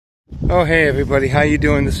Oh, hey everybody, how you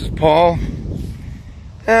doing? This is Paul.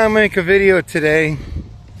 I'll make a video today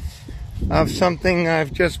of something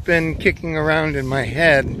I've just been kicking around in my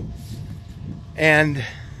head. And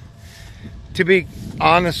to be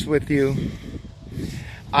honest with you,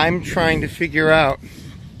 I'm trying to figure out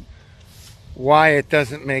why it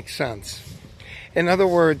doesn't make sense. In other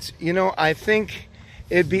words, you know, I think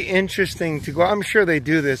it'd be interesting to go, I'm sure they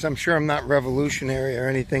do this, I'm sure I'm not revolutionary or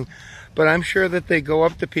anything, but I'm sure that they go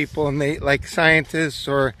up to people and they, like scientists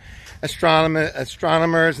or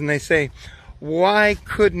astronomers, and they say, why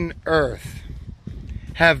couldn't Earth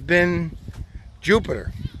have been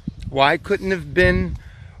Jupiter? Why couldn't have been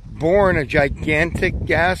born a gigantic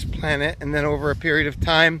gas planet and then over a period of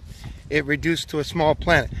time it reduced to a small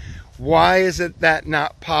planet? Why is it that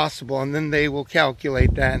not possible? And then they will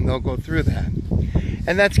calculate that and they'll go through that.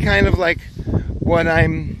 And that's kind of like what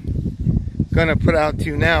I'm going to put out to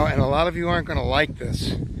you now, and a lot of you aren't going to like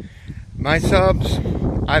this. My subs,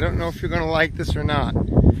 I don't know if you're going to like this or not,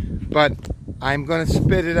 but I'm going to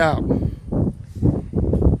spit it out.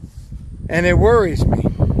 And it worries me.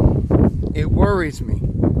 It worries me.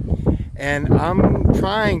 And I'm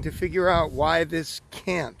trying to figure out why this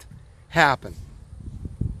can't happen.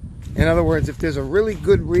 In other words, if there's a really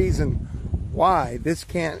good reason why this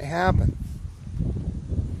can't happen.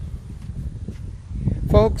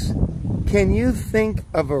 Folks, can you think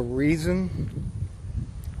of a reason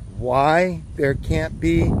why there can't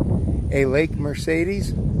be a Lake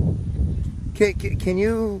Mercedes? Can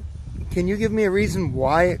you give me a reason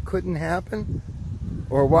why it couldn't happen?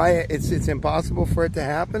 Or why it's impossible for it to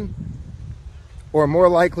happen? Or more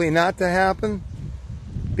likely not to happen?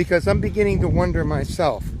 Because I'm beginning to wonder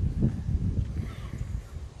myself.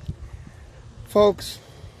 Folks,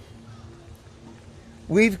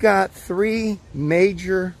 we've got three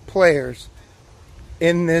major players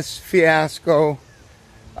in this fiasco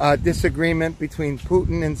disagreement between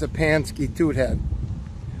Putin and Zelensky Toothead.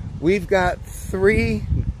 We've got three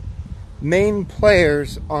main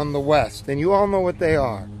players on the West, and you all know what they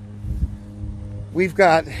are. We've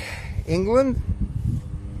got England,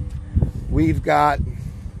 we've got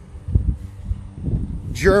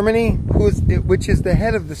Germany, which is the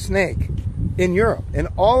head of the snake in Europe. In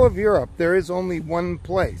all of Europe, there is only one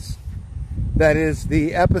place that is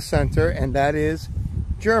the epicenter, and that is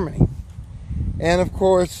Germany. And of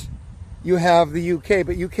course, you have the UK,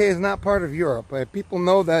 but UK is not part of Europe. People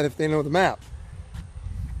know that if they know the map,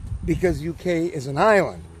 because UK is an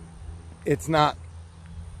island. It's not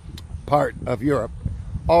part of Europe,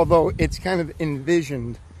 although it's kind of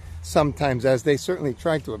envisioned sometimes as they certainly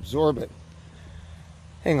try to absorb it.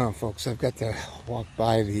 Hang on, folks. I've got to walk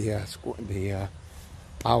by the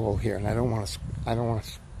owl here, and I don't want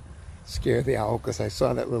to scare the owl because I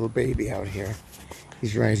saw that little baby out here.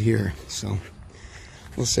 He's right here, so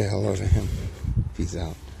we'll say hello to him if he's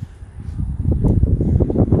out.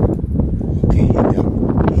 Okay, he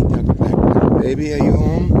ducked back. Baby, are you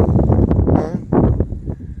home?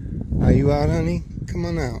 Huh? Are you out, honey? Come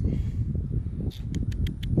on out.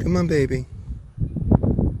 Come on, baby.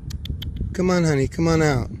 Come on, honey. Come on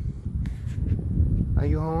out. Are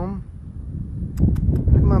you home?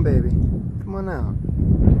 Come on, baby. Come on out.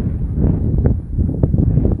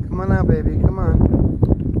 Come on out, baby. Come on.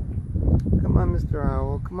 Come on, Mr.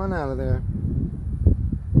 Owl. Come on out of there.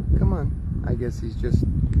 Come on. I guess he's just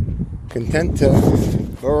content to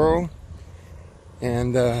burrow.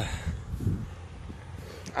 And I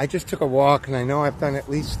just took a walk, and I know I've done at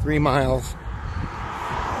least 3 miles.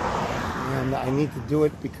 And I need to do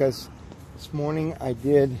it because this morning I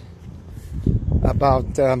did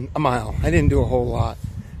about a mile. I didn't do a whole lot.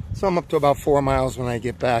 So I'm up to about 4 miles when I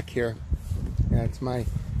get back here. That's my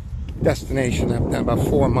destination. I've done about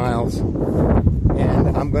 4 miles.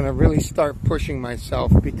 And I'm going to really start pushing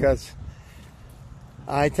myself because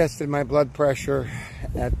I tested my blood pressure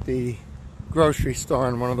at the grocery store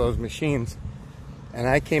on one of those machines. And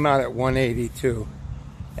I came out at 182.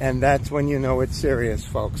 And that's when you know it's serious,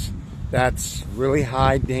 folks. That's really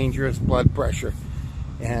high, dangerous blood pressure.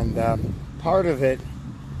 And part of it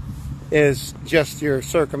is just your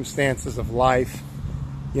circumstances of life,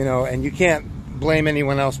 you know, and you can't blame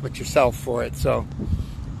anyone else but yourself for it. So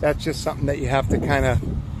that's just something that you have to kind of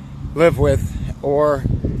live with, or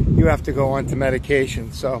you have to go on to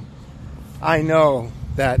medication. So I know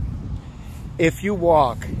that if you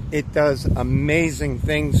walk, it does amazing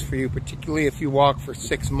things for you, particularly if you walk for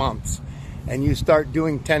 6 months. And you start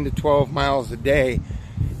doing 10 to 12 miles a day,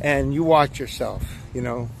 and you watch yourself, you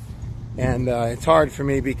know. And it's hard for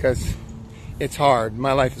me because it's hard.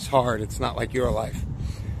 My life is hard. It's not like your life.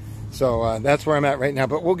 So that's where I'm at right now.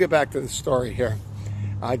 But we'll get back to the story here.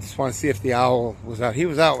 I just want to see if the owl was out. He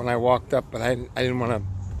was out when I walked up, but I didn't want to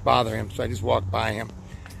bother him, so I just walked by him.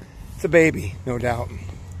 It's a baby, no doubt.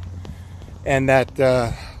 And that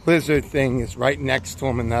lizard thing is right next to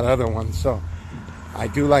him in that other one, so I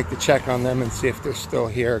do like to check on them and see if they're still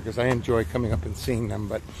here, because I enjoy coming up and seeing them,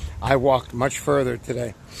 but I walked much further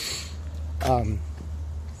today.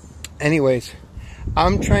 Anyways,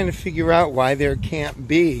 I'm trying to figure out why there can't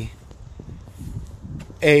be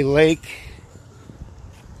a Lake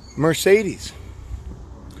Mercedes.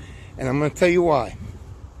 And I'm going to tell you why.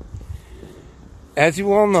 As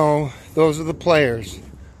you all know, those are the players.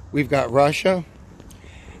 We've got Russia,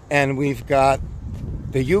 and we've got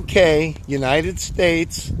the UK, United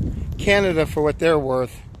States, Canada for what they're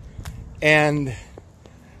worth, and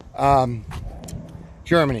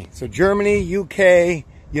Germany. So Germany, UK,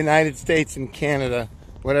 United States, and Canada,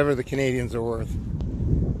 whatever the Canadians are worth.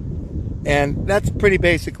 And that's pretty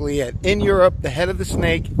basically it. In Europe, the head of the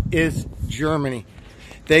snake is Germany.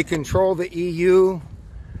 They control the EU.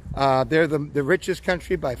 They're the richest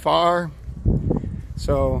country by far.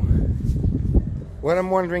 So what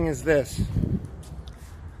I'm wondering is this.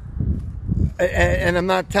 And I'm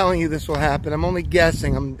not telling you this will happen. I'm only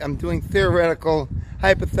guessing. I'm doing theoretical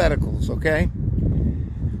hypotheticals, okay?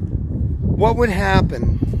 What would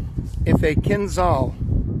happen if a Kinzhal,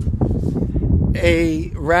 a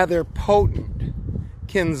rather potent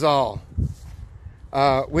Kinzhal,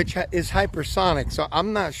 which is hypersonic, so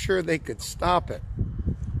I'm not sure they could stop it.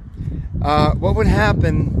 What would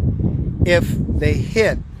happen if they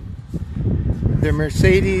hit the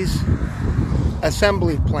Mercedes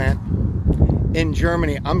assembly plant in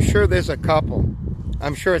Germany? I'm sure there's a couple.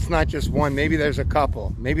 I'm sure it's not just one. Maybe there's a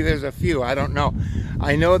couple. Maybe there's a few. I don't know.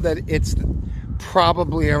 I know that it's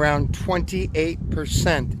probably around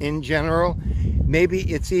 28% in general. Maybe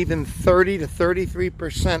it's even 30 to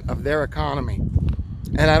 33% of their economy.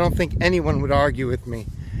 And I don't think anyone would argue with me.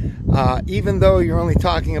 Even though you're only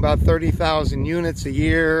talking about 30,000 units a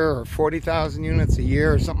year or 40,000 units a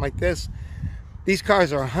year or something like this, these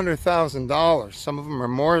cars are $100,000. Some of them are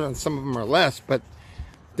more and some of them are less, but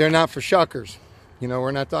they're not for shuckers. You know,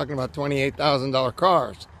 we're not talking about $28,000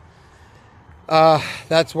 cars.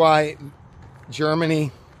 That's why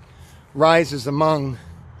Germany rises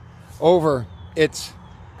over its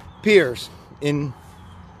peers in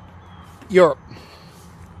Europe.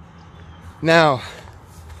 Now,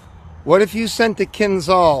 what if you sent a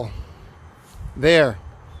Kinzhal there?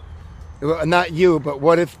 Not you, but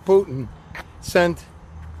what if Putin sent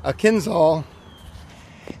a Kinzhal,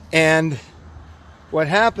 and what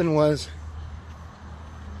happened was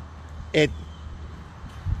it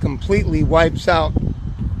completely wipes out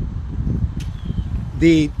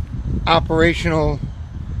the operational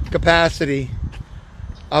capacity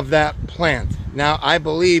of that plant. Now, I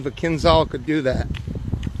believe a Kinzhal could do that.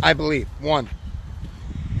 I believe. One.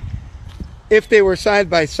 If they were side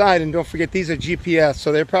by side, and don't forget these are GPS,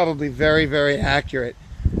 so they're probably very, very accurate.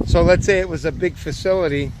 So let's say it was a big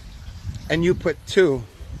facility and you put two.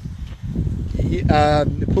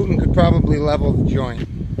 Putin could probably level the joint.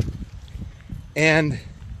 And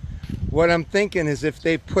what I'm thinking is if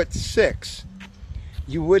they put 6,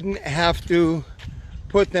 you wouldn't have to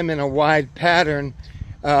put them in a wide pattern.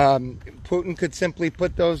 Putin could simply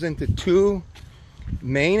put those into 2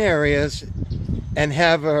 main areas and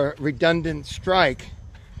have a redundant strike.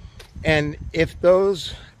 And if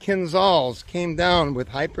those Kinzhals came down with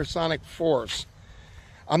hypersonic force,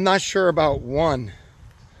 I'm not sure about 1.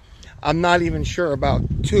 I'm not even sure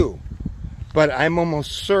about 2. But I'm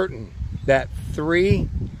almost certain that 3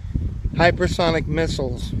 hypersonic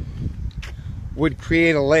missiles would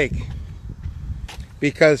create a lake,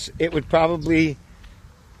 because it would probably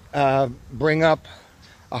bring up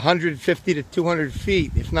 150 to 200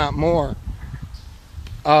 feet, if not more,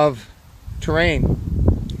 of terrain.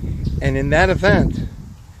 And in that event,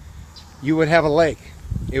 you would have a lake.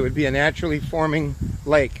 It would be a naturally forming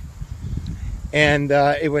lake. And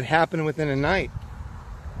it would happen within a night.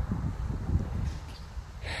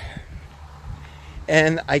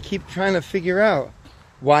 And I keep trying to figure out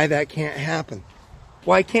why that can't happen.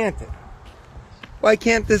 Why can't it? Why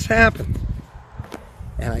can't this happen?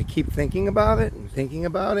 And I keep thinking about it and thinking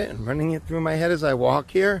about it and running it through my head as I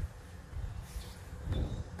walk here.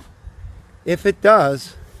 If it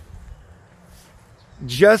does,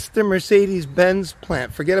 just the Mercedes-Benz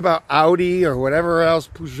plant, forget about Audi or whatever else,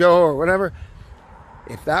 Peugeot or whatever,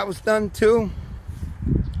 if that was done too,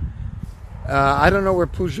 I don't know where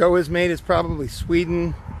Peugeot is made. It's probably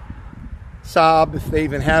Sweden, Saab, if they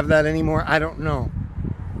even have that anymore. I don't know.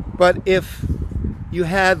 But if you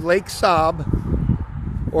had Lake Saab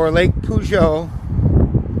or Lake Peugeot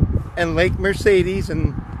and Lake Mercedes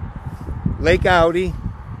and Lake Audi,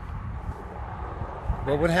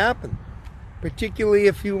 what would happen? Particularly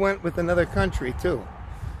if you went with another country too.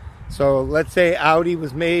 So let's say Audi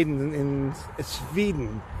was made in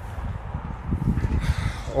Sweden,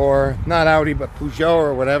 or not Audi but Peugeot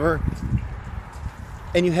or whatever,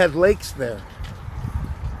 and you had lakes there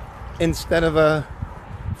instead of a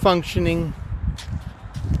functioning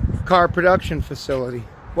car production facility.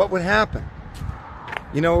 What would happen?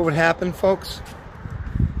 You know what would happen, folks?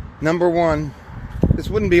 Number one, this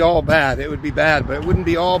wouldn't be all bad. It would be bad, but it wouldn't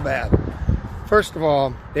be all bad. First of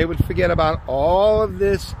all, they would forget about all of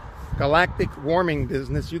this galactic warming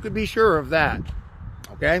business. You could be sure of that.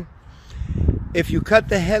 Okay? If you cut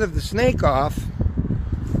the head of the snake off,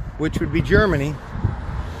 which would be Germany,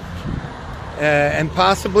 and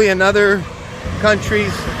possibly another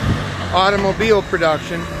country's automobile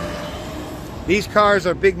production, these cars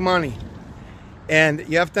are big money. And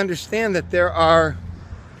you have to understand that there are,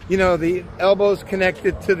 you know, the elbows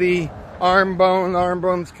connected to the arm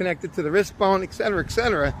bones connected to the wrist bone, etc.,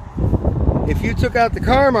 etc. If you took out the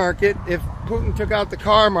car market, if Putin took out the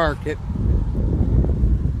car market,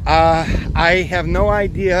 I have no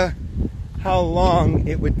idea how long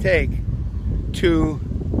it would take to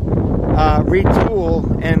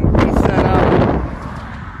retool and reset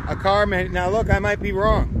up a car. Now look, I might be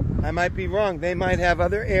wrong. I might be wrong. They might have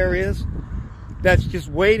other areas that's just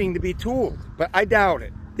waiting to be tooled, but I doubt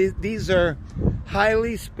it. These are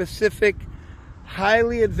highly specific,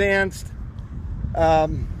 highly advanced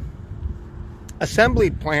assembly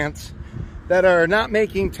plants that are not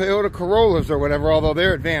making Toyota Corollas or whatever, although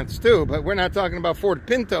they're advanced too. But we're not talking about Ford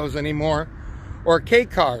Pintos anymore or K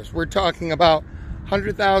cars. We're talking about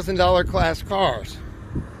 $100,000 class cars.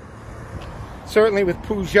 Certainly with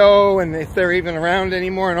Peugeot, and if they're even around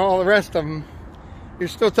anymore, and all the rest of them, you're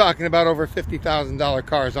still talking about over $50,000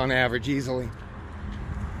 cars on average, easily.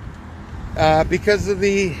 Because of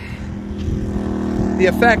the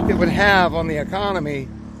effect it would have on the economy,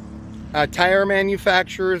 tire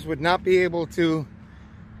manufacturers would not be able to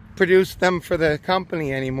produce them for the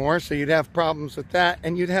company anymore, so you'd have problems with that,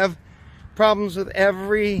 and you'd have problems with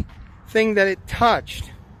everything that it touched,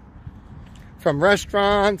 from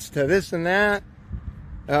restaurants to this and that,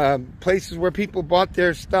 places where people bought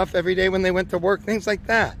their stuff every day when they went to work, things like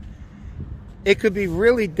that. It could be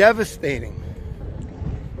really devastating.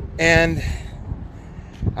 And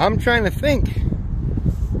I'm trying to think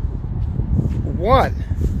what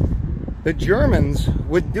the Germans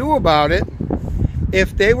would do about it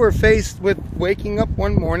if they were faced with waking up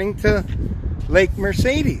one morning to Lake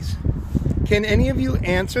Mercedes. Can any of you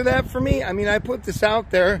answer that for me? I mean, I put this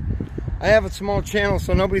out there. I have a small channel,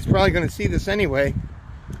 so nobody's probably going to see this anyway.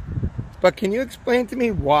 But can you explain to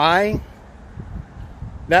me why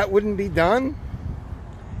that wouldn't be done?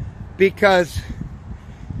 Because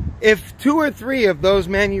if 2 or 3 of those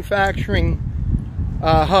manufacturing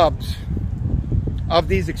hubs of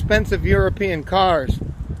these expensive European cars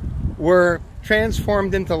were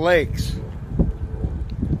transformed into lakes,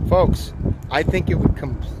 folks, I think it would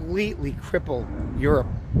completely cripple Europe,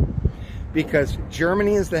 because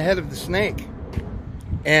Germany is the head of the snake.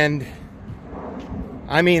 And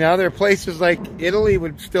I mean, other places like Italy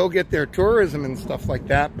would still get their tourism and stuff like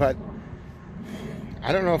that, but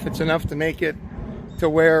I don't know if it's enough to make it to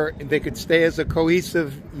where they could stay as a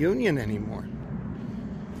cohesive union anymore.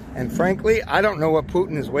 And frankly, I don't know what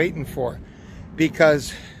Putin is waiting for,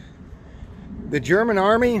 because the German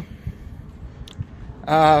army,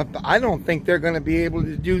 I don't think they're going to be able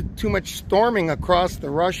to do too much storming across the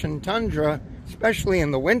Russian tundra, especially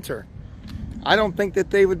in the winter. I don't think that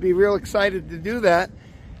they would be real excited to do that.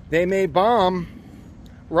 They may bomb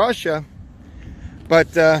Russia,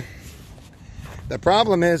 but the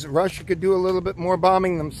problem is Russia could do a little bit more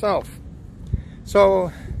bombing themselves.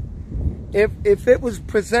 So if it was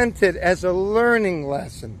presented as a learning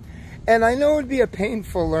lesson, and I know it would be a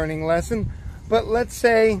painful learning lesson, but let's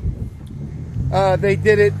say they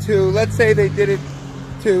did it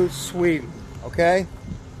to Sweden, okay?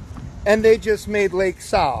 And they just made Lake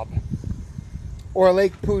Saab or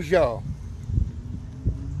Lake Peugeot.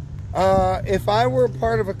 If I were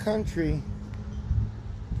part of a country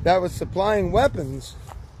that was supplying weapons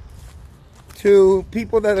to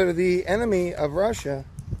people that are the enemy of Russia,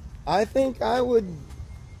 I think I would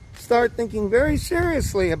start thinking very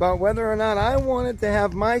seriously about whether or not I wanted to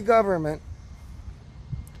have my government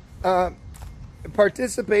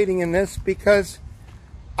participating in this, because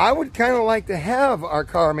I would kind of like to have our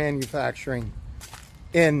car manufacturing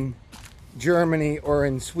in Germany or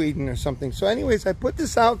in Sweden or something. So anyways, I put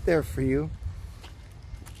this out there for you.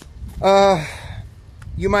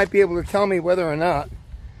 You might be able to tell me whether or not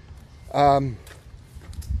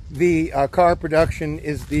the car production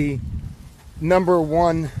is the number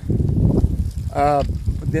one,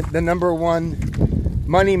 the number one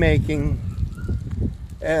money-making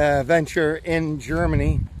venture in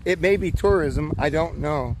Germany. It may be tourism, I don't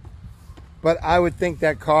know. But I would think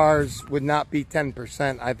that cars would not be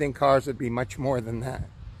 10%. I think cars would be much more than that.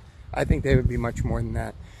 I think they would be much more than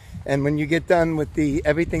that. And when you get done with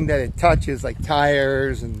everything that it touches, like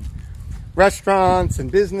tires and restaurants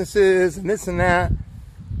and businesses and this and that,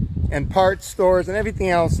 and parts stores and everything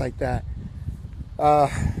else like that, I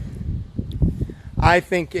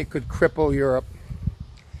think it could cripple Europe.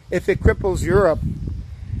 If it cripples Europe,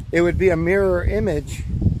 it would be a mirror image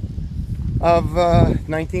of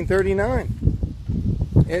 1939.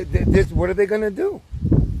 What are they going to do?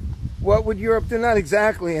 What would Europe do? Not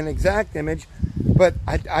exactly an exact image, but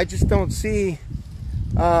I just don't see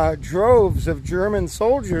droves of German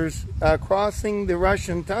soldiers crossing the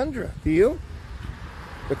Russian tundra. Do you?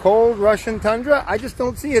 The cold Russian tundra? I just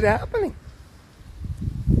don't see it happening.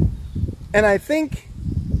 And I think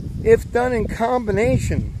if done in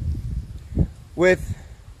combination with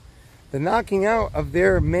the knocking out of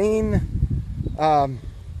their main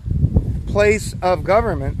place of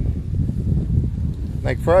government,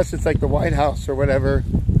 like for us it's like the White House or whatever,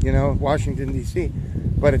 you know, Washington D.C.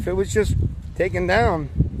 But if it was just taken down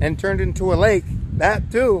and turned into a lake, that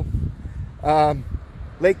too,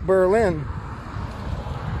 Lake Berlin,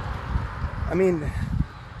 I mean,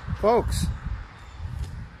 folks,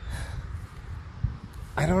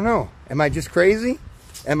 I don't know. Am I just crazy?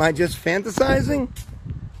 Am I just fantasizing?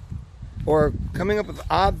 Or coming up with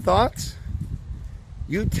odd thoughts?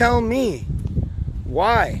 You tell me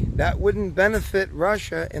why that wouldn't benefit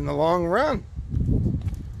Russia in the long run.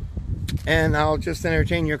 And I'll just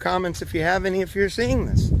entertain your comments if you have any, if you're seeing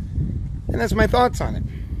this. And that's my thoughts on it.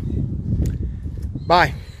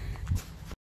 Bye.